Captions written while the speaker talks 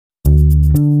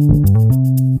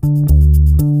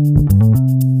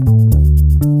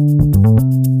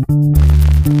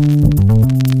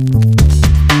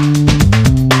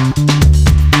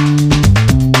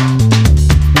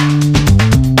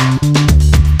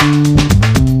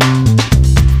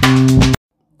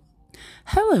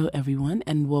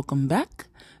and welcome back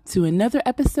to another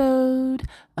episode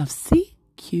of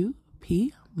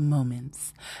CQP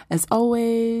Moments. As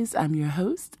always, I'm your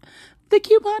host, the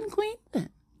Coupon Queen.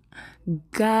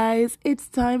 Guys, it's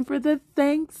time for the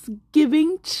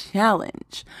Thanksgiving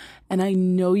challenge. And I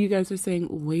know you guys are saying,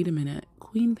 wait a minute,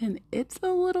 Queen Pin, it's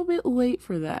a little bit late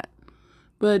for that.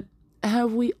 But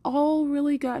have we all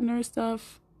really gotten our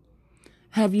stuff?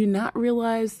 Have you not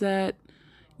realized that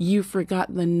you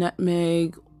forgot the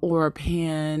nutmeg or a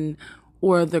pan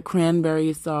or the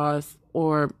cranberry sauce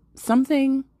or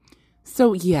something?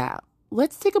 So yeah,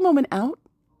 let's take a moment out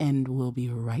and we'll be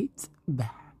right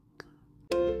back.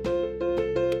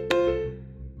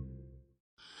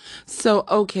 So,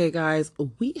 okay, guys,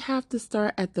 we have to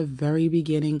start at the very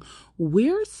beginning.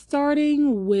 We're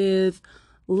starting with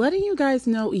letting you guys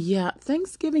know,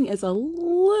 Thanksgiving is just a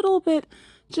little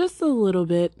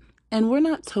bit, and we're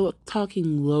not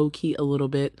talking low-key a little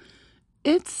bit.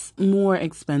 It's more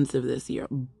expensive this year,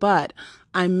 but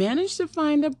I managed to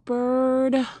find a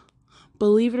bird.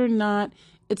 Believe it or not,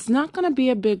 it's not going to be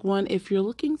a big one. If you're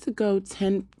looking to go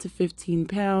 10 to 15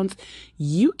 pounds,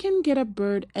 you can get a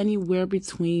bird anywhere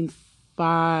between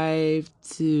 $5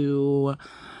 to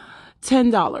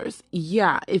 $10.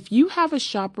 Yeah, if you have a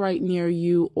ShopRite near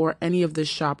you or any of the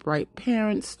ShopRite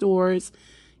parent stores,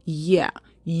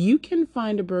 you can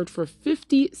find a bird for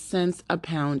 50 cents a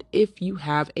pound if you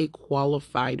have a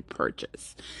qualified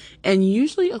purchase. And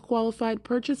usually a qualified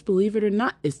purchase, believe it or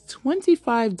not, is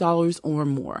 $25 or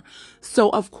more.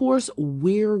 So of course,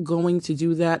 we're going to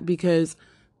do that because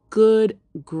good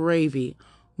gravy.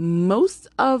 Most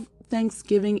of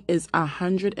Thanksgiving is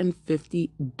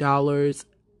 $150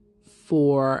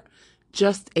 for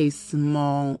just a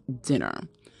small dinner.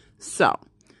 So,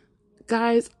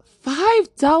 guys,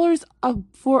 $5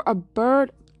 for a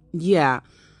bird? Yeah,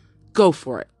 go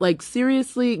for it. Like,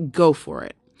 seriously, go for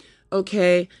it.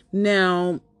 Okay,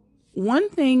 now, one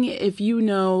thing, if you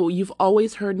know, you've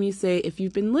always heard me say, if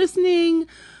you've been listening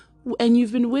and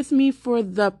you've been with me for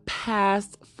the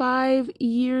past 5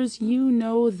 years, you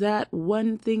know that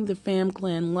one thing the Fam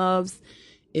Clan loves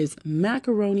is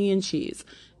macaroni and cheese.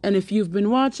 And if you've been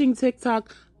watching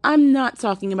TikTok, I'm not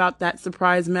talking about that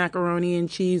surprise macaroni and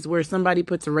cheese where somebody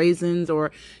puts raisins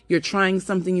or you're trying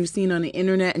something you've seen on the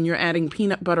internet and you're adding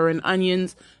peanut butter and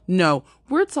onions. No,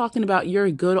 we're talking about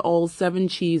your good old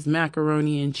 7-cheese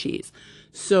macaroni and cheese.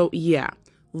 So yeah,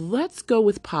 let's go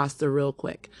with pasta real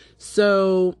quick.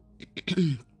 So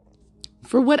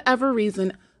for whatever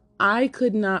reason, I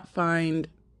could not find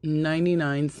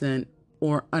 99-cent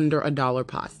or under $1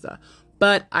 pasta.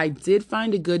 But I did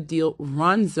find a good deal,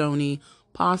 Ronzoni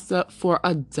pasta for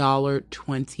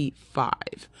 $1.25.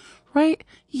 Right?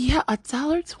 Yeah,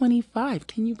 $1.25.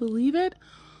 Can you believe it?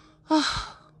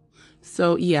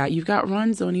 So yeah, you've got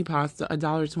Ronzoni pasta,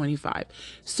 $1.25.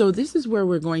 So this is where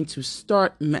we're going to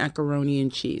start macaroni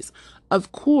and cheese.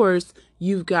 Of course,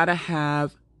 you've got to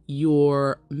have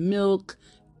your milk,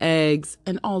 eggs,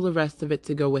 and all the rest of it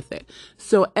to go with it.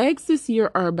 So eggs this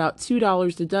year are about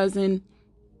 $2 a dozen.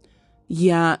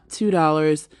 Yeah,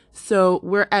 $2. So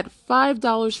we're at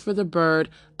 $5 for the bird,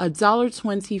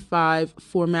 $1.25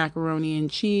 for macaroni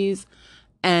and cheese.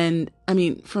 And I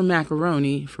mean, for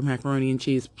macaroni and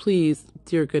cheese, please,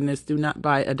 dear goodness, do not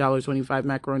buy $1.25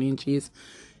 macaroni and cheese.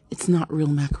 It's not real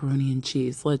macaroni and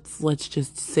cheese. Let's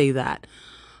just say that.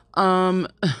 But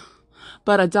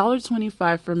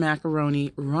 $1.25 for macaroni,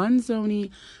 Ronzoni,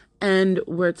 and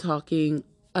we're talking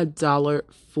 $1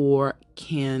 for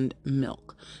canned milk.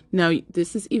 Now,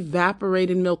 this is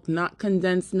evaporated milk, not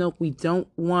condensed milk. We don't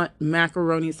want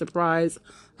macaroni surprise.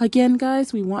 Again,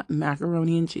 guys, we want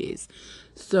macaroni and cheese.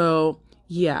 So,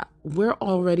 yeah, we're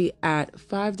already at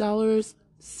 $5,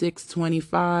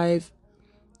 $6.25,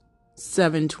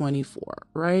 $7.24,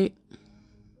 right?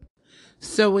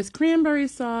 So with cranberry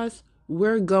sauce,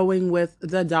 we're going with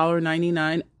the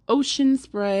 $1.99 Ocean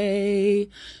Spray.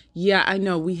 Yeah, I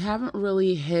know we haven't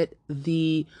really hit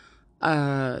the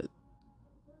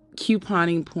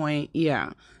couponing point.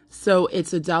 Yeah. So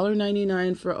it's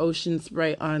 $1.99 for Ocean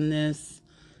Spray on this.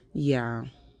 Yeah.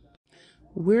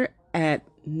 We're at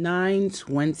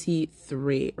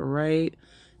 $9.23, right?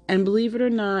 And believe it or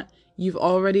not, you've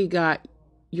already got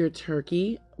your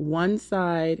turkey, one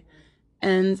side,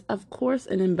 and of course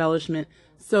an embellishment.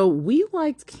 So we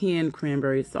liked canned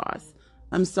cranberry sauce.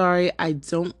 I'm sorry,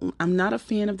 I'm not a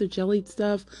fan of the jellied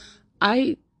stuff.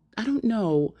 I don't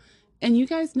know. And you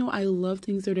guys know I love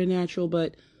things that are natural,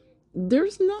 but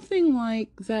there's nothing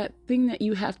like that thing that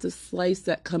you have to slice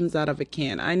that comes out of a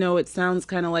can. I know it sounds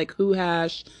kind of like Who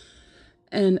Hash,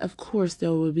 and of course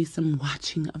there will be some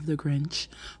watching of the Grinch.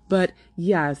 But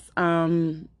yes,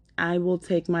 I will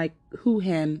take my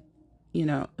you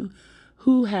know,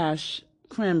 Who hash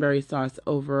cranberry sauce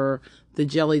over the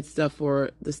jellied stuff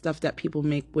or the stuff that people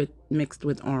make with mixed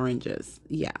with oranges.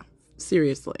 Yeah,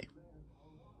 seriously.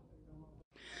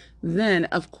 Then,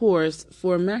 of course,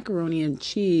 for macaroni and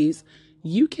cheese,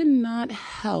 you cannot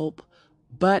help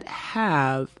but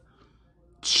have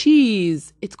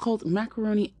cheese. It's called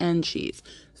macaroni and cheese.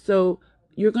 So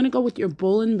you're going to go with your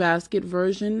bowl and basket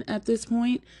version at this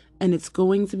point, and it's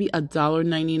going to be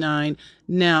 $1.99.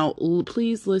 Now,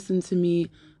 please listen to me.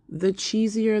 The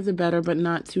cheesier, the better, but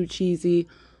not too cheesy.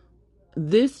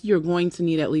 This you're going to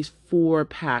need at least 4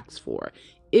 packs for.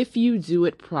 If you do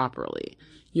it properly,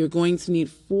 you're going to need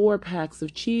 4 packs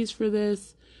of cheese for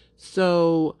this.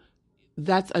 So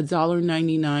that's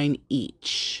 $1.99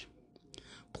 each,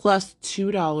 plus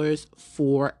 $2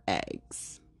 for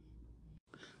eggs.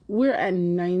 We're at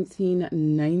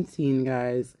 19.19,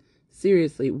 guys.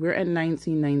 Seriously, we're at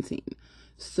 19.19.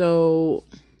 So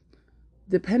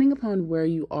depending upon where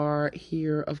you are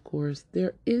here, of course,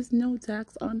 there is no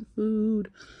tax on food.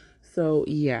 So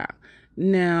yeah.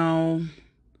 Now,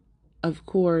 of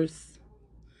course,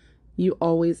 you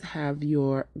always have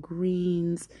your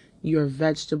greens, your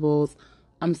vegetables.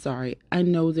 I'm sorry. I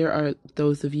know there are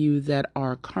those of you that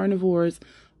are carnivores,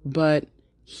 but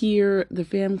here, the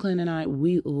Fam Clan and I,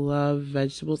 we love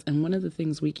vegetables. And one of the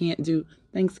things we can't do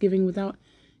Thanksgiving without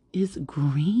is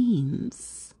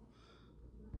greens.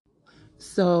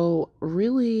 So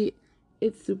really,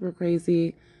 it's super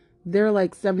crazy. They're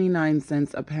like 79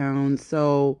 cents a pound.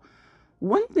 So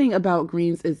one thing about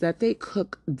greens is that they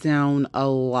cook down a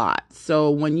lot. So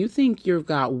when you think you've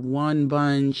got one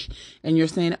bunch and you're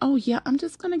saying, oh yeah, I'm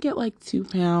just going to get like 2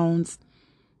 pounds.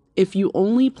 If you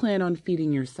only plan on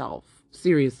feeding yourself,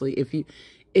 seriously,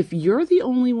 if you're the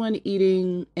only one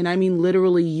eating, and I mean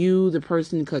literally you, the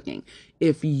person cooking,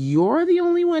 if you're the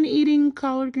only one eating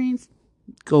collard greens,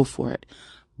 go for it.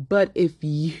 But if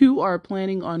you are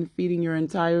planning on feeding your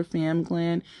entire fam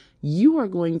clan, you are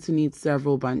going to need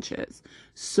several bunches.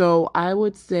 So I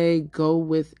would say go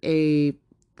with a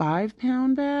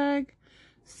 5-pound bag.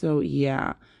 So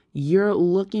yeah, you're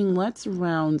looking, let's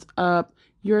round up.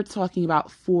 You're talking about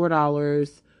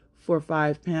 $4 for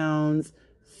 5 pounds.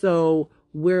 So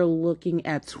we're looking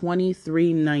at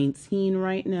 $23.19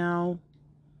 right now.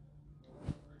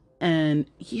 And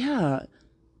yeah,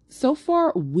 so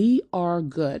far we are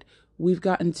good. We've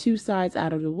gotten 2 sides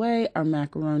out of the way, our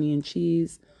macaroni and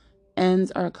cheese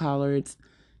and our collards.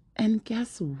 And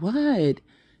guess what?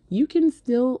 You can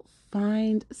still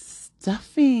find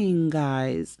stuffing,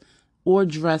 guys, or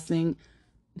dressing.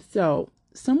 So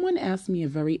someone asked me a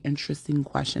very interesting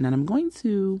question, and I'm going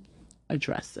to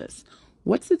address this.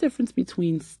 What's the difference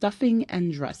between stuffing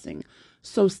and dressing?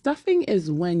 So stuffing is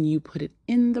when you put it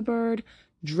in the bird.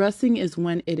 Dressing is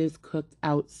when it is cooked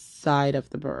outside of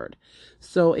the bird.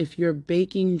 So if you're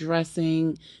baking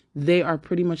dressing, they are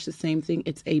pretty much the same thing.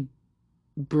 It's a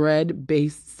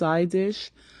bread-based side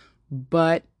dish,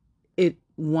 but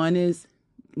one is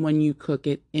when you cook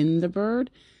it in the bird,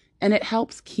 and it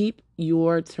helps keep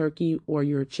your turkey or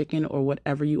your chicken or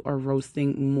whatever you are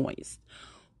roasting moist.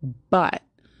 But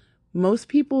most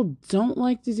people don't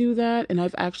like to do that, and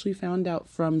I've actually found out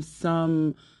from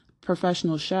some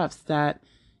professional chefs that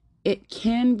it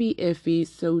can be iffy.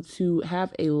 So to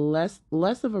have a less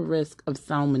of a risk of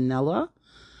salmonella,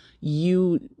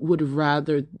 you would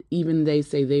rather, even they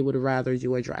say they would rather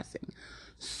do a dressing.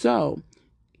 So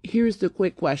here's the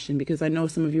quick question, because I know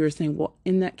some of you are saying, well,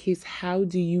 in that case, how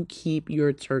do you keep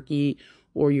your turkey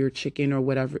or your chicken or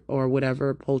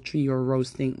whatever poultry you're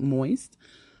roasting moist?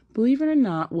 Believe it or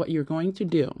not, what you're going to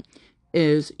do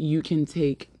is you can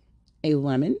take a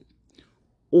lemon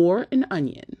or an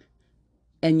onion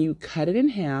and you cut it in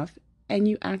half and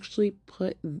you actually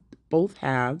put both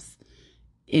halves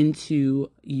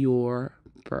into your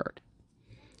bird.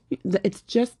 It's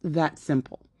just that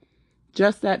simple.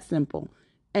 Just that simple.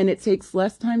 And it takes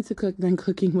less time to cook than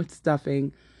cooking with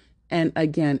stuffing. And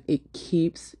again, it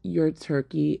keeps your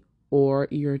turkey or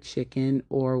your chicken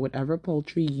or whatever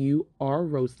poultry you are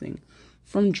roasting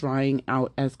from drying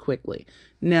out as quickly.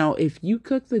 Now, if you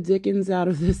cook the dickens out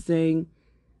of this thing,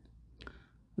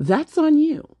 that's on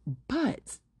you.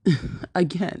 But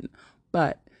again,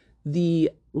 the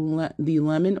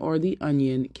lemon or the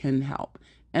onion can help.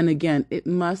 And again, it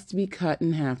must be cut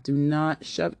in half. Do not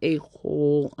shove a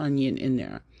whole onion in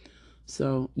there.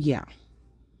 So yeah.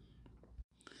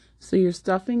 So your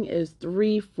stuffing is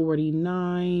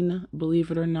 $3.49,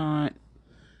 believe it or not.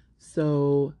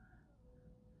 So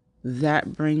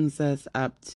that brings us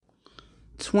up to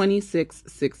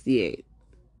 $26.68.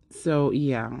 So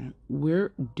yeah,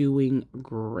 we're doing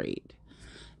great.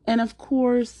 And of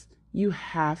course, you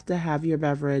have to have your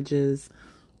beverages.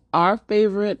 Our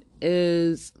favorite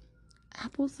is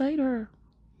apple cider.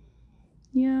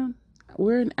 Yeah,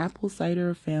 we're an apple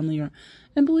cider family.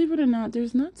 And believe it or not,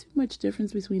 there's not too much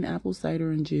difference between apple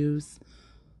cider and juice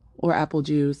or apple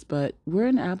juice, but we're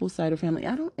an apple cider family.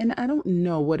 I don't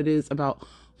know what it is about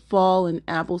fall and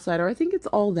apple cider. I think it's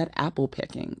all that apple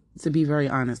picking, to be very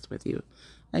honest with you.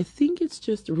 I think it's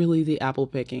just really the apple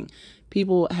picking.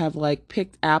 People have like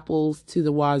picked apples to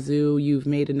the wazoo. You've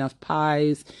made enough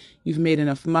pies, you've made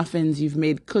enough muffins, you've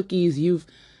made cookies, you've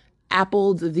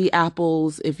appled the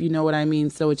apples, if you know what I mean.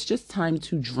 So it's just time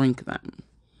to drink them.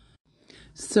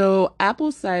 So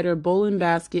apple cider bowl and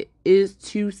basket is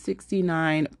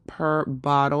 $2.69 per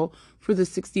bottle for the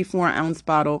 64-ounce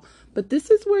bottle. But this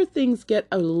is where things get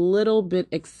a little bit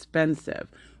expensive.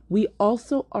 We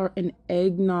also are an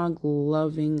eggnog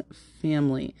loving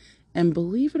family. And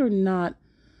believe it or not,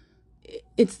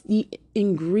 it's the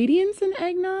ingredients in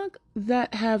eggnog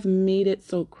that have made it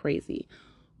so crazy.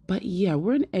 But yeah,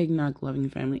 we're an eggnog loving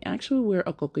family. Actually, we're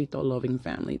a coquito loving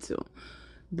family too.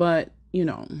 But,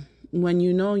 when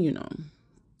you know,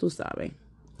 tú sabes.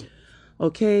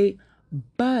 Okay,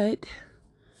 but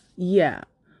yeah,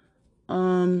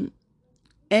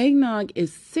 eggnog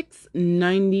is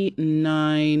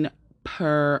 $6.99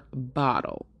 per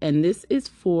bottle, and this is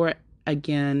for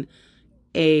again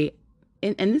this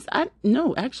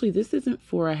isn't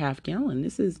for a half gallon.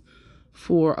 This is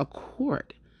for a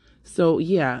quart. So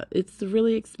yeah, it's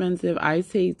really expensive. I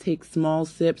say take small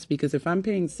sips because if I'm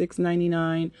paying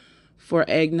 $6.99 for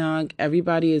eggnog,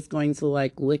 everybody is going to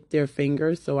like lick their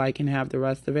fingers so I can have the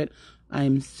rest of it.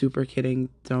 I'm super kidding.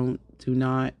 Do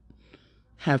not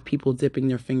have people dipping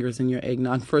their fingers in your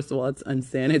eggnog. First of all, it's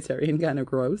unsanitary and kind of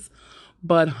gross.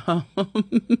 But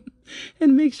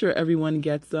and make sure everyone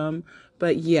gets some.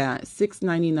 But yeah,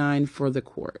 $6.99 for the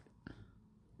quart.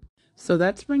 So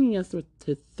that's bringing us to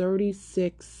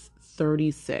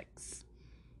 $36.36.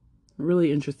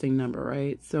 Really interesting number,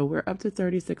 right? So we're up to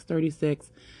 $36.36.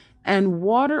 And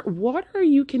water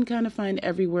you can kind of find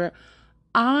everywhere.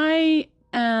 I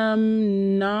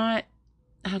am not,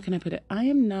 how can I put it? I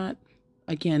am not,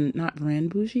 again, not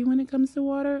brand bougie when it comes to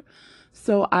water.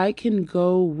 So I can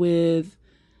go with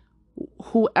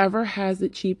whoever has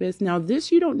it cheapest. Now,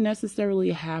 this you don't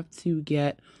necessarily have to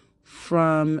get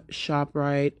from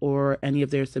ShopRite or any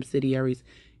of their subsidiaries.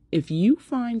 If you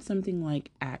find something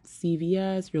like at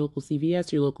CVS, your local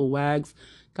CVS, your local Wags,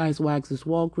 guys, Wags is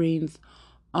Walgreens,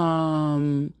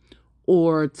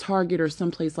 or Target or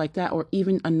someplace like that, or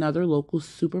even another local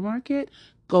supermarket,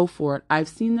 go for it. I've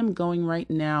seen them going right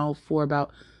now for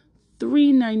about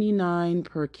 $3.99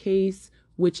 per case,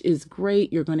 which is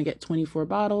great. You're going to get 24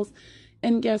 bottles.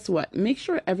 And guess what? Make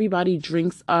sure everybody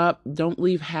drinks up. Don't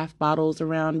leave half bottles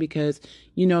around because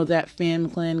that fam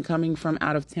clan coming from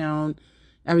out of town.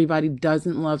 Everybody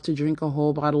doesn't love to drink a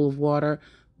whole bottle of water,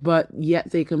 but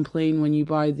yet they complain when you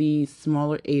buy the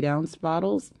smaller 8-ounce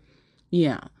bottles.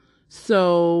 Yeah.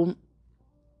 So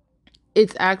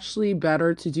it's actually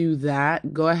better to do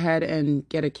that. Go ahead and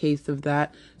get a case of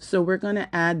that. So we're going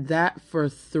to add that for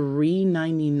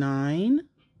 $3.99.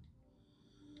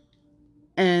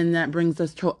 And that brings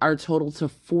us to our total to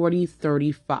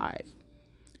 $40.35.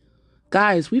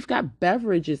 Guys, we've got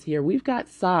beverages here. We've got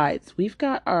sides. We've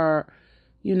got our,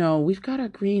 we've got our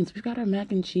greens. We've got our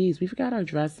mac and cheese. We've got our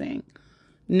dressing.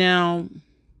 Now,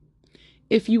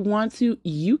 if you want to,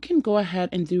 you can go ahead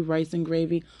and do rice and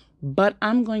gravy. But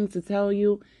I'm going to tell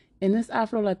you, in this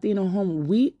Afro-Latino home,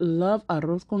 we love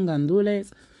arroz con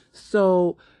gandules.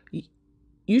 So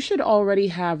you should already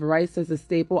have rice as a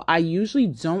staple. I usually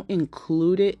don't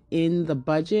include it in the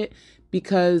budget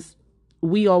because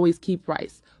we always keep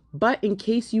rice. But in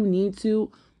case you need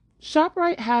to,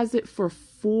 ShopRite has it for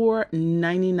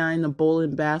 $4.99, the bowl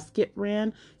and basket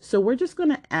brand. So we're just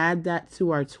going to add that to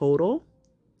our total.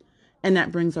 And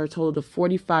that brings our total to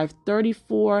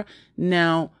 $45.34.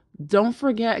 Now, don't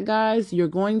forget, guys,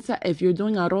 if you're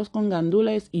doing arroz con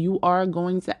gandules, you are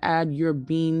going to add your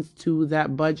beans to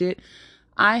that budget.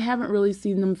 I haven't really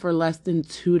seen them for less than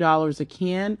 $2 a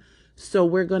can. So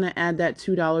we're going to add that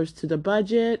 $2 to the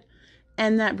budget.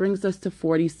 And that brings us to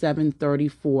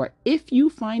 $47.34. If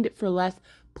you find it for less,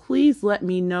 please let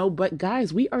me know. But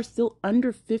guys, we are still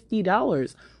under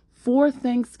 $50 for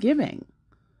Thanksgiving.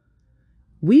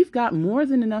 We've got more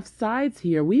than enough sides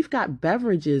here. We've got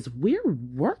beverages. We're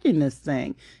working this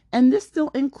thing. And this still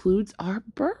includes our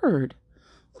bird.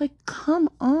 Like, come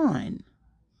on.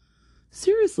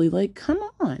 Seriously, like, come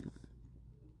on.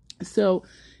 So,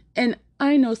 and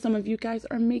I know some of you guys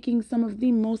are making some of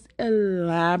the most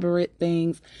elaborate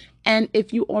things. And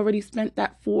if you already spent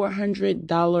that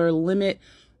 $400 limit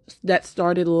that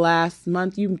started last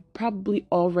month, you probably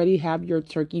already have your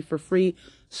turkey for free.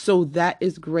 So that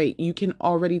is great. You can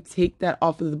already take that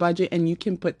off of the budget and you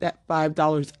can put that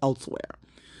 $5 elsewhere.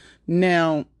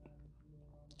 Now,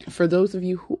 for those of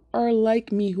you who are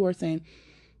like me, who are saying,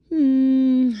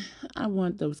 I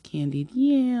want those candied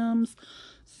yams.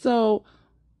 So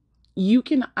you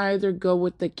can either go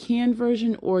with the canned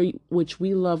version or, which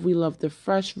we love the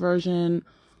fresh version.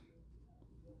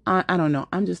 I don't know.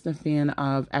 I'm just a fan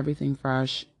of everything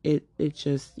fresh. It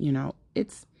just,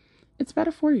 it's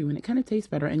better for you and it kind of tastes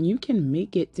better and you can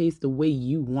make it taste the way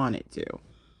you want it to.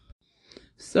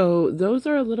 So those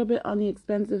are a little bit on the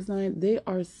expensive side. They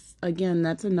are, again,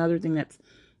 that's another thing that's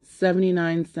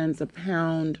 79 cents a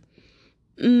pound.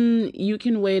 You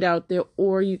can wait out there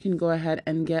or you can go ahead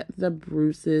and get the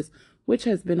Bruce's, which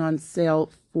has been on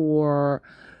sale for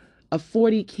a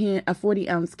 40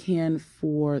 ounce can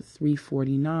for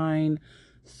 $3.49.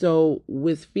 So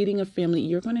with feeding a family,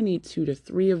 you're going to need 2 to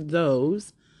 3 of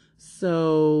those.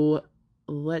 So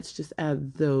let's just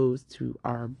add those to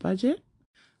our budget.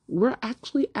 We're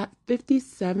actually at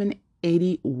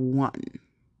 $57.81.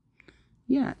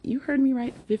 Yeah, you heard me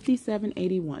right.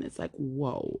 $57.81. It's like,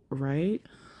 whoa, right?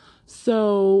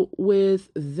 So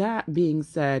with that being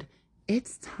said,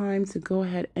 it's time to go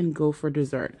ahead and go for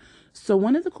dessert. So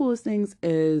one of the coolest things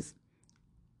is,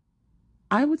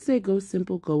 I would say go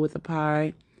simple, go with a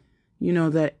pie. You know,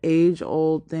 that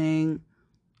age-old thing.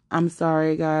 I'm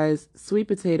sorry, guys. Sweet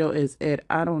potato is it.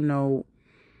 I don't know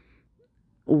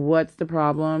what's the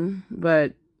problem,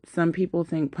 but some people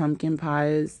think pumpkin pie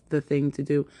is the thing to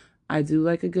do. I do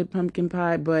like a good pumpkin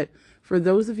pie, but for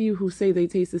those of you who say they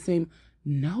taste the same,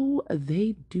 no,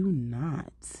 they do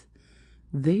not.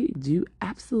 They do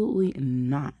absolutely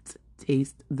not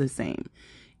taste the same.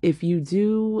 If you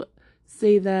do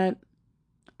say that,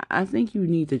 I think you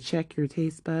need to check your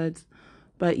taste buds.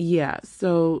 But yeah,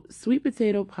 so sweet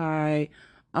potato pie,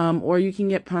 or you can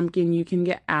get pumpkin, you can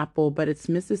get apple, but it's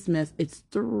Mrs. Smith. It's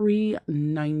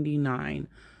 $3.99.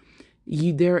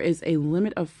 There is a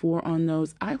limit of 4 on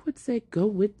those. I would say go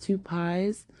with 2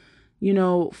 pies. You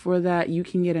know, for that, you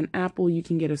can get an apple, you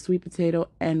can get a sweet potato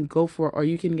and go for it, or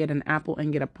you can get an apple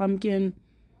and get a pumpkin.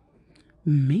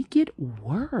 Make it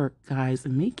work, guys.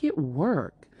 Make it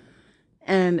work.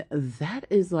 And that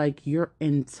is like your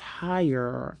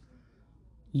entire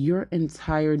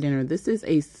dinner. This is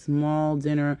a small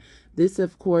dinner. This,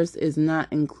 of course, is not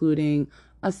including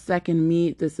a second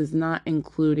meat. This is not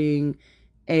including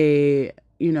a,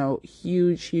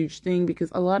 huge thing, because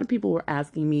a lot of people were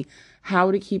asking me how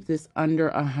to keep this under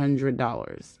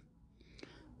 $100.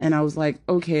 And I was like,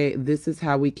 okay, this is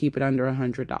how we keep it under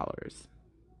 $100.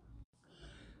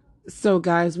 So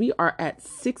guys, we are at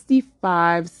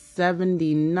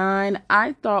 $65.79.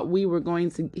 I thought we were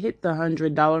going to hit the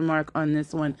 $100 mark on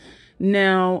this one.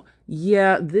 Now,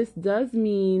 yeah, this does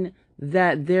mean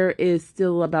that there is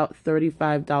still about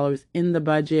 $35 in the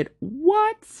budget.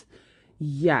 What?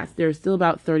 Yes, there's still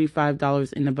about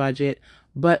 $35 in the budget.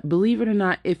 But believe it or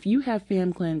not, if you have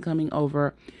FamClan coming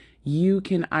over, you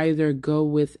can either go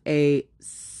with a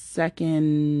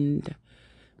second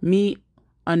meat,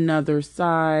 another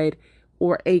side,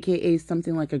 or aka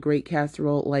something like a great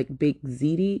casserole like baked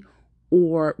ziti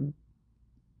or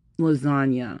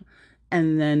lasagna.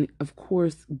 And then, of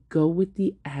course, go with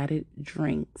the added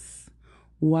drinks.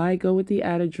 Why go with the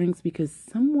added drinks? Because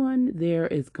someone there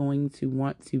is going to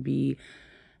want to be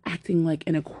acting like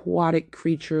an aquatic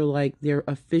creature, like they're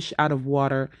a fish out of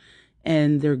water,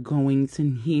 and they're going to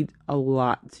need a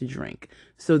lot to drink.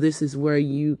 So this is where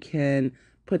you can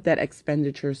put that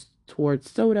expenditure towards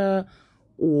soda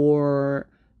or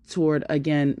toward,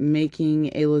 again, making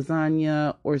a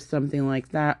lasagna or something like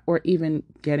that, or even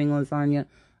getting lasagna.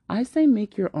 I say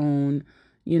make your own.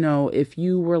 If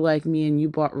you were like me and you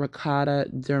bought ricotta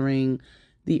during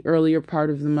the earlier part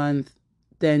of the month,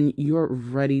 then you're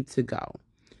ready to go.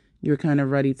 You're kind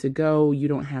of ready to go. You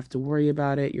don't have to worry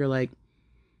about it. You're like,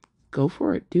 go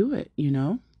for it. Do it,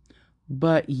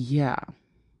 But yeah,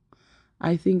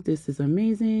 I think this is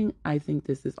amazing. I think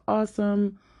this is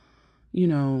awesome.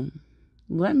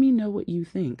 Let me know what you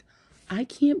think. I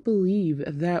can't believe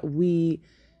that we,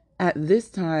 at this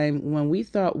time, when we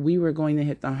thought we were going to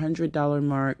hit the $100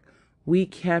 mark, we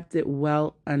kept it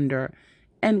well under.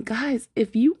 And guys,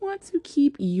 if you want to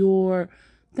keep your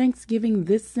Thanksgiving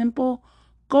this simple,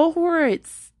 go for it.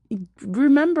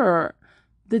 Remember,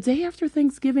 the day after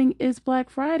Thanksgiving is Black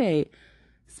Friday.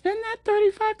 Spend that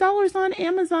 $35 on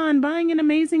Amazon buying an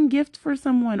amazing gift for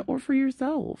someone or for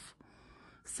yourself.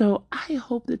 So I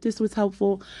hope that this was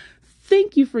helpful.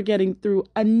 Thank you for getting through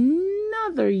another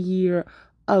another year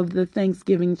of the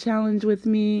Thanksgiving challenge with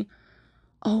me.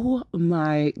 Oh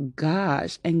my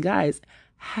gosh. And guys,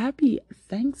 happy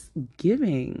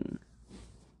Thanksgiving.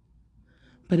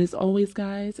 But as always,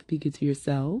 guys, be good to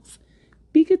yourselves,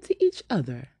 be good to each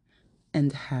other,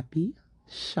 and happy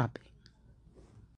shopping.